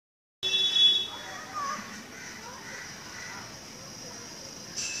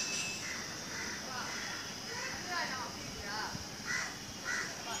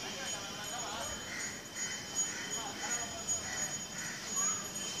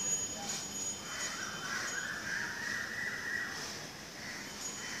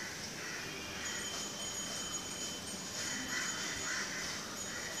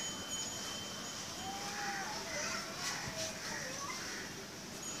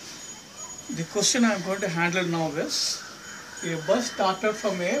The question I am going to handle now is, a bus started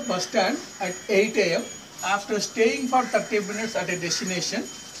from a bus stand at 8 a.m. After staying for 30 minutes at a destination,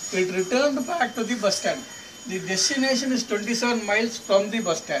 it returned back to the bus stand. The destination is 27 miles from the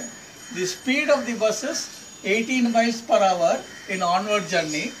bus stand. The speed of the bus is 18 miles per hour in onward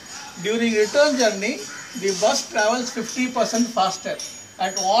journey. During return journey, the bus travels 50% faster.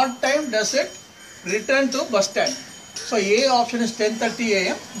 At what time does it return to bus stand? So A option is 10:30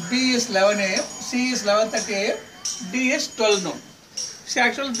 a.m., B is 11 a.m., C is 11:30 a.m., D is 12 noon. See,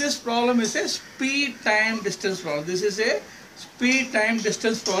 actually this problem is a speed time distance problem. This is a speed time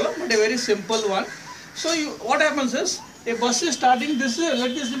distance problem, but a very simple one. So what happens is, a bus is starting,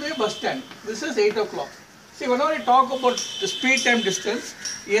 let this be a bus stand. This is 8 o'clock. See, whenever I talk about the speed time distance,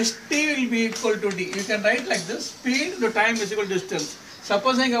 ST will be equal to D. You can write like this: speed to time is equal to distance.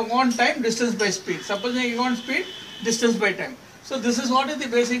 Supposing I want time, distance by speed. Supposing I want speed, distance by time. So this is what is the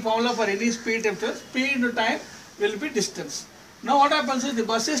basic formula for any speed difference. Speed into time will be distance. Now what happens is, the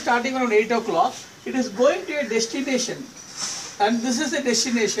bus is starting around 8 o'clock. It is going to a destination, and this is a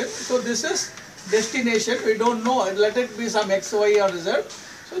destination. So this is destination. We don't know. Let it be some X, Y or Z.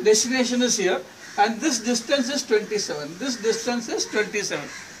 So destination is here, and this distance is 27. This distance is 27.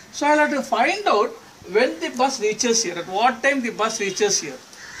 So I'll have to find out when the bus reaches here. At what time the bus reaches here.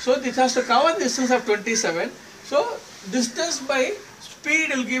 So this has to cover the distance of 27. So distance by speed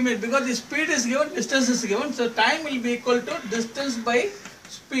will give me, because the speed is given, distance is given. So time will be equal to distance by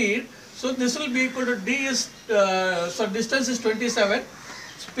speed. So this will be equal to D is, so distance is 27.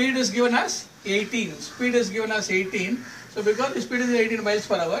 Speed is given as 18. Speed is given as 18. So because the speed is 18 miles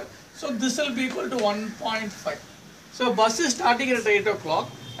per hour, so this will be equal to 1.5. So bus is starting at 8 o'clock.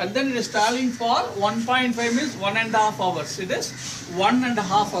 And then it is traveling for 1.5 means 1.5 hours. It is 1.5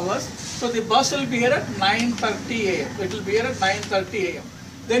 hours. So the bus will be here at 9:30 a.m. It will be here at 9:30 a.m.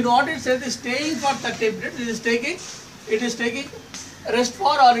 Then what it says is staying for 30 minutes. It is taking rest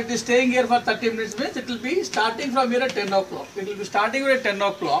for, or it is staying here for 30 minutes means it will be starting from here at 10 o'clock. It will be starting here at 10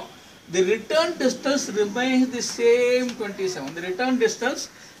 o'clock. The return distance remains the same 27. The return distance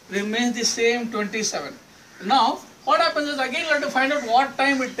remains the same 27. Now what happens is, again we have to find out what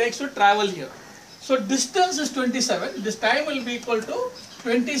time it takes to travel here. So distance is 27, this time will be equal to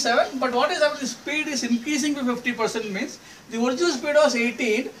 27, but what is happening, the speed is increasing by 50% means the original speed was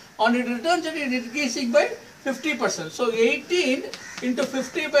 18, on the return journey it is increasing by 50%. So 18 into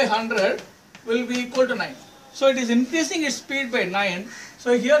 50 by 100 will be equal to 9. So it is increasing its speed by 9.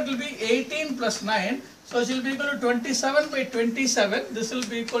 So here it will be 18 plus 9, so it will be equal to 27 by 27, this will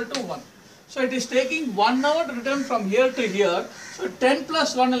be equal to 1. So it is taking 1 hour to return from here to here. So 10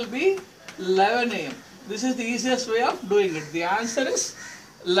 plus 1 will be 11 a.m. This is the easiest way of doing it. The answer is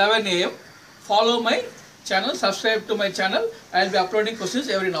 11 a.m. Follow my channel, subscribe to my channel. I will be uploading questions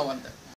every now and then.